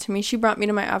was good to me. She brought me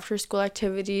to my after-school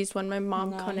activities when my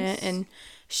mom couldn't, and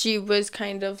she was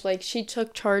kind of like, she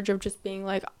took charge of just being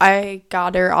like, I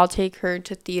got her, I'll take her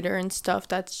to theater and stuff.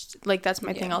 That's my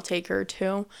thing, I'll take her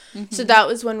to. So that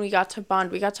was when we got to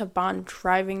bond. We got to bond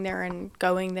driving there and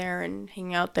going there and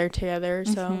hanging out there together.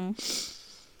 So,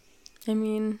 I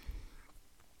mean,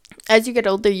 as you get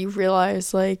older, you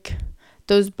realize, like,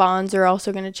 those bonds are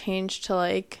also going to change to,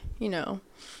 like, you know,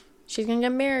 she's gonna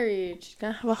get married, she's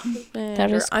gonna have a husband,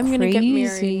 That is I'm crazy. gonna get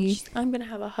married, I'm gonna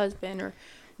have a husband, or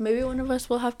maybe one of us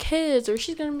will have kids, or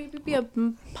she's gonna maybe be a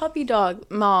puppy dog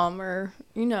mom, or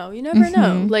you never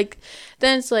know. Like,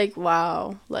 then it's like,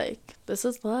 wow, like, this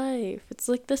is life. It's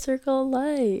like the circle of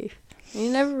life. You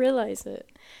never realize it.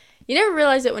 You never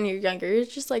realize it when you're younger. You're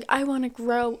just like, I want to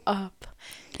grow up,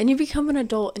 and you become an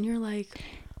adult, and you're like,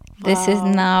 wow, this is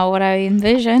not what I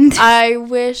envisioned. I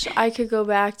wish I could go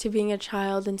back to being a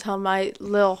child and tell my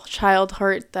little child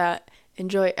heart that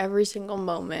enjoy every single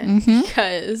moment,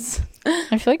 because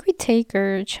I feel like we take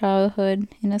our childhood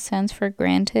in a sense for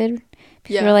granted.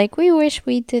 Yeah. We're like, we wish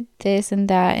we did this and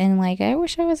that, and like, I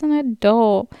wish I was an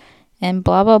adult, and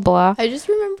blah blah blah. I just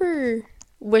remember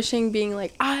being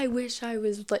like, I wish I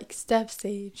was like step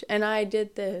stage and I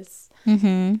did this.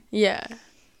 Yeah,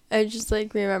 I just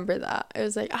like remember that. It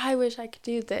was like, I wish I could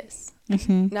do this.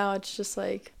 Now it's just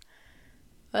like,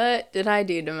 what did I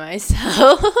do to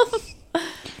myself?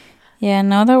 Yeah,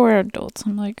 now that we're adults,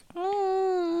 I'm like,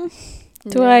 I'm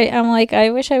like,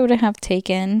 I wish I would have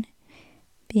taken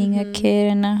being a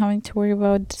kid and not having to worry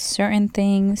about certain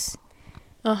things.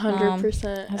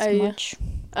 100%. As much.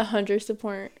 100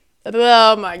 support.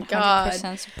 Oh my god.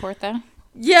 100% support that.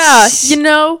 Yeah,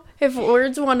 if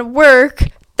words want to work,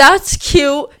 that's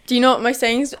cute. Do you know what my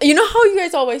sayings? You know how you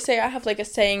guys always say I have like a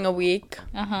saying a week?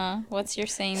 What's your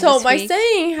saying? So this my week?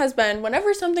 saying has been,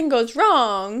 whenever something goes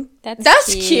wrong,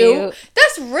 that's cute.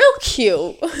 That's real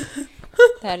cute.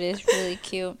 That is really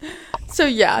cute. So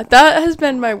yeah, that has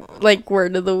been my like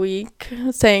word of the week,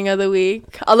 saying of the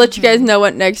week. I'll let you guys know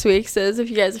what next week's is if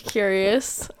you guys are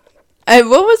curious.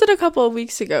 What was it a couple of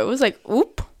weeks ago? It was like,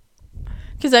 oop.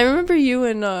 Because I remember you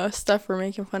and Steph were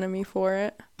making fun of me for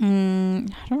it. I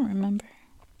don't remember.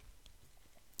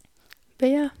 But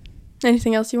yeah.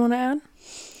 Anything else you want to add?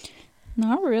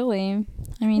 Not really.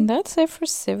 I mean, that's it for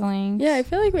siblings. Yeah, I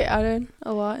feel like we added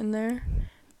a lot in there.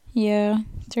 Yeah,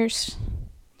 there's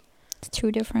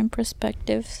 2 different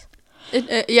perspectives.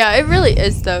 It really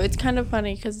is, though. It's kind of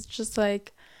funny because it's just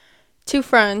like 2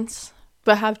 friends,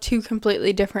 but have 2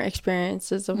 completely different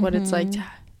experiences of what it's like to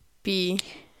be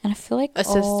and I feel like a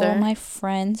sister. All my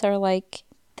friends are like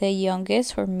the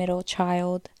youngest or middle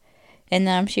child, and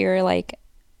then I'm sure like,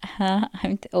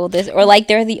 I'm the oldest, or like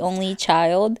they're the only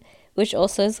child, which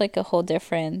also is like a whole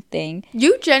different thing.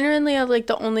 You genuinely are like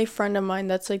the only friend of mine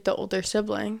that's like the older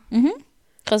sibling.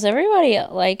 Because everybody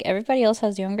else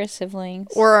has younger siblings.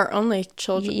 Or our only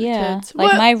children. Yeah. Kids.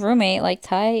 Like my roommate, like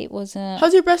Ty wasn't.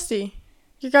 How's your bestie?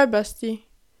 Your guy bestie.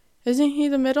 Isn't he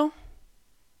the middle?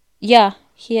 Yeah,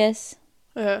 he is.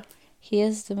 Yeah. He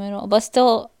is the middle. But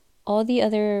still, all the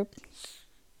other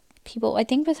people, I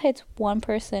think besides one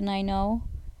person I know,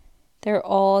 they're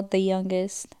all the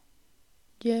youngest.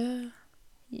 Yeah.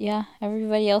 Yeah,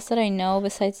 everybody else that I know,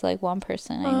 besides like one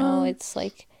person I know, it's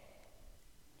like...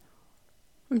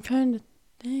 I'm trying to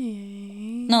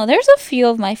think. No, there's a few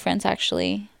of my friends,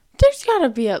 actually. There's gotta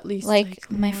be at least like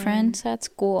my friends at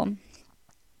school.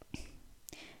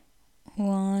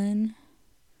 1.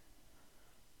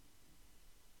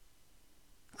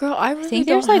 Girl, I really think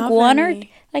don't there's like have 1 any. or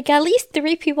like at least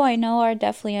 3 people I know are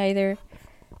definitely either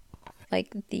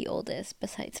like the oldest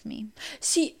besides me.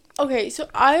 See, okay, so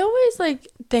I always like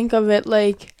think of it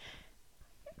like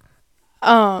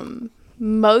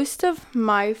most of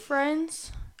my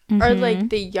friends are like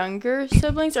the younger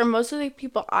siblings, or most of the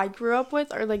people I grew up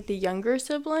with are like the younger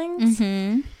siblings.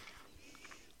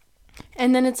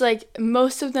 And then it's like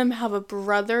most of them have a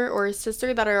brother or a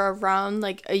sister that are around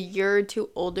like a year or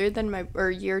 2 older than or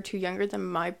a year or 2 younger than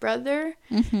my brother.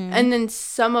 And then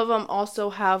some of them also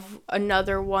have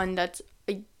another one that's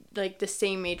like the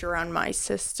same age around my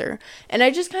sister. And I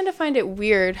just kind of find it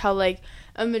weird how like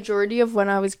a majority of when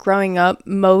I was growing up,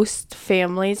 most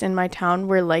families in my town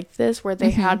were like this, where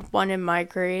they had one in my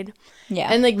grade. Yeah.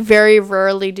 And like very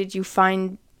rarely did you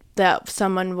find that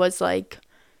someone was like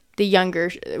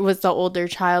was the older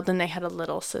child and they had a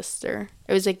little sister.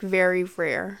 It was like very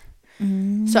rare.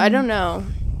 So I don't know.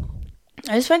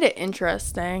 I just find it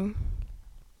interesting.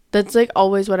 That's like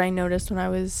always what I noticed when I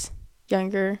was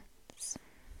younger.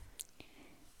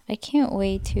 I can't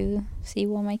wait to see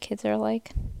what my kids are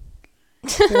like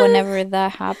whenever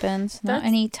that happens. Not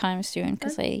anytime soon,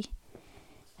 because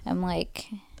I'm like...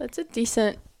 That's a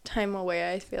decent time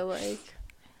away, I feel like.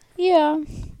 Yeah.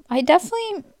 I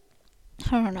definitely...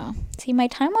 I don't know. See, my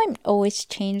timeline always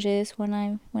changes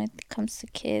when it comes to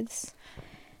kids.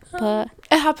 But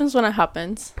it happens when it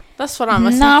happens. That's what I'm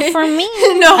saying. Not for me.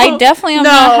 No. I definitely am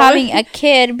not having a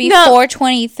kid before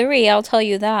 23. I'll tell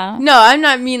you that. No, I'm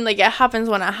not mean like it happens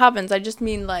when it happens. I just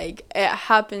mean like it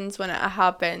happens when it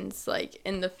happens, like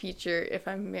in the future if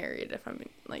I'm married, if I'm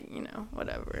like,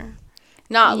 whatever.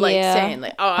 Not like saying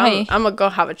like, oh, I'm gonna go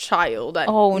have a child at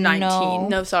 19.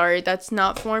 No, sorry, that's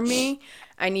not for me.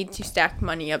 I need to stack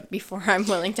money up before I'm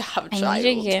willing to have a child. I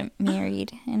need to get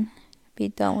married and be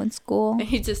done with school. I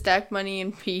need to stack money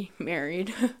and be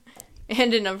married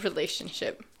and in a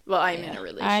relationship. Well, I'm in a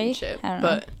relationship,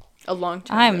 but a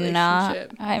long-term relationship. I'm not.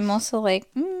 I'm also like,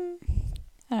 I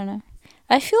don't know.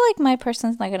 I feel like my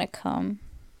person's not gonna come.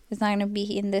 It's not gonna be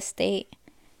in this state.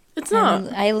 It's not.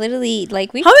 And I literally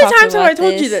like we. How many times have I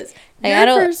told you this? Like, I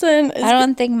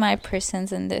don't think my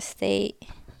person's in this state.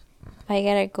 I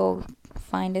gotta go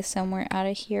find it somewhere out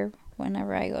of here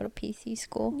whenever I go to PC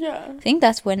school. Yeah. I think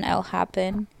that's when it'll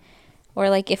happen. Or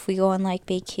like if we go on like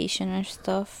vacation or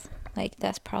stuff. Like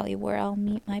that's probably where I'll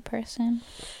meet my person.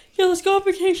 Yeah, let's go on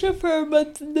vacation for a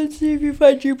month and then see if you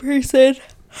find your person.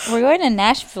 We're going to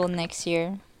Nashville next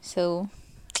year. So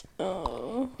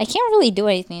I can't really do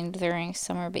anything during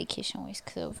summer vacation weeks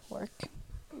because of work.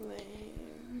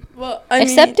 Well,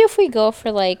 except if we go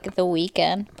for like the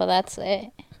weekend, but that's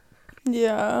it.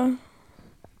 Yeah.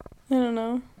 I don't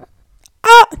know.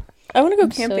 I want to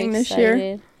go camping this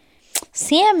year.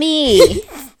 Sammy!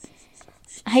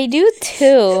 I do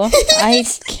too. I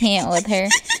can't with her.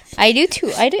 I do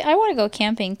too. I want to go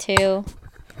camping too.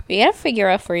 We gotta figure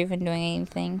out if we're even doing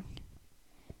anything.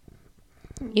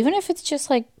 Even if it's just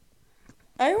like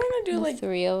I want to do like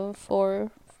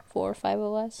 4 or 5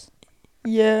 of us.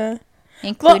 Yeah.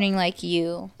 Including like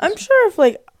you. I'm sure if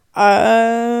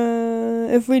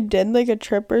we did like a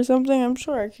trip or something, I'm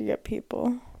sure I could get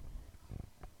people.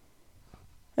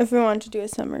 If we wanted to do a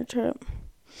summer trip.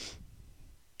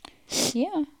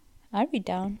 Yeah, I'd be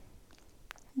down.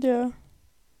 Yeah.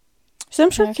 So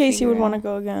I'm sure Casey would want to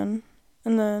go again.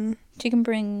 And then she can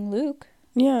bring Luke.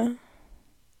 Yeah.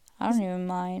 I don't even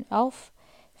mind. I'm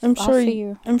sure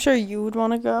you would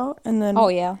want to go, and then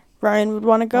yeah, Ryan would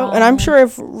want to go, and I'm sure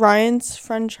if Ryan's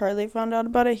friend Charlie found out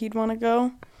about it, he'd want to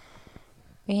go.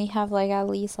 We have like at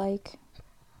least like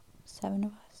 7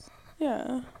 of us.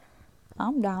 Yeah.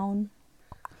 I'm down.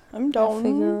 I'm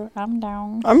down. I'm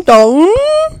down.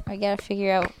 I gotta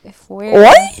figure out if we're...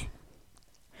 What?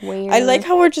 Where... I like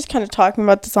how we're just kind of talking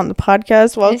about this on the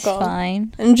podcast. Welcome. It's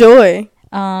fine. Enjoy.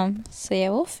 So yeah,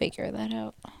 we'll figure that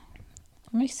out.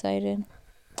 I'm excited.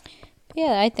 But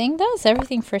yeah, I think that was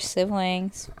everything for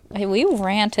siblings. We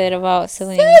ranted about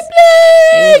siblings.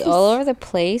 It was all over the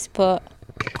place, but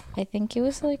I think it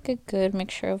was like a good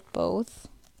mixture of both.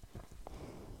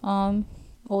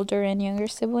 Older and younger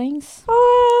siblings.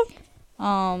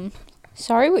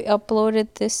 Sorry we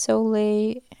uploaded this so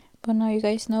late, but now you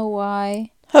guys know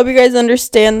why. Hope you guys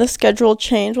understand the schedule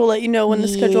change. We'll let you know when the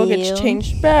schedule gets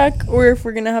changed back, or if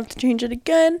we're gonna have to change it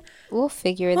again. We'll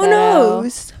figure that out. Who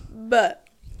knows? But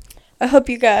I hope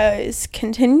you guys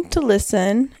continue to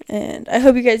listen, and I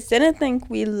hope you guys didn't think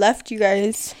we left you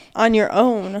guys on your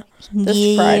own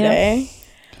this Friday.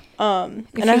 And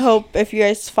I hope if you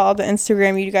guys follow the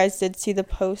Instagram, you guys did see the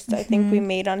post I think we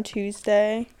made on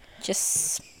Tuesday.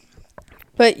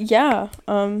 But yeah,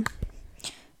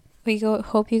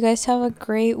 hope you guys have a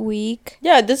great week.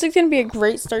 Yeah, this is gonna be a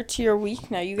great start to your week.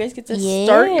 Now you guys get to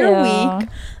start your week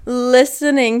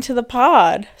listening to the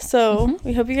pod. So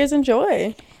we hope you guys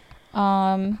enjoy.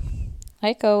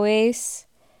 Like always,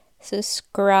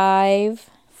 subscribe.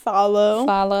 Follow.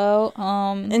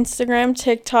 Instagram,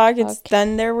 TikTok. It's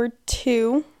then there were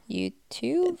 2.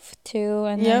 YouTube 2,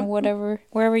 and then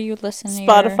wherever you listen.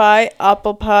 Spotify,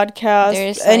 Apple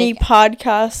Podcasts, any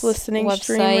podcast listening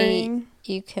streaming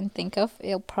you can think of,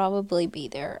 it'll probably be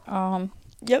there.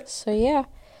 Yep. So yeah,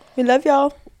 we love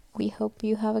y'all. We hope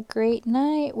you have a great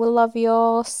night. We love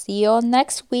y'all. See y'all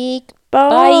next week.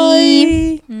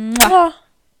 Bye. Bye.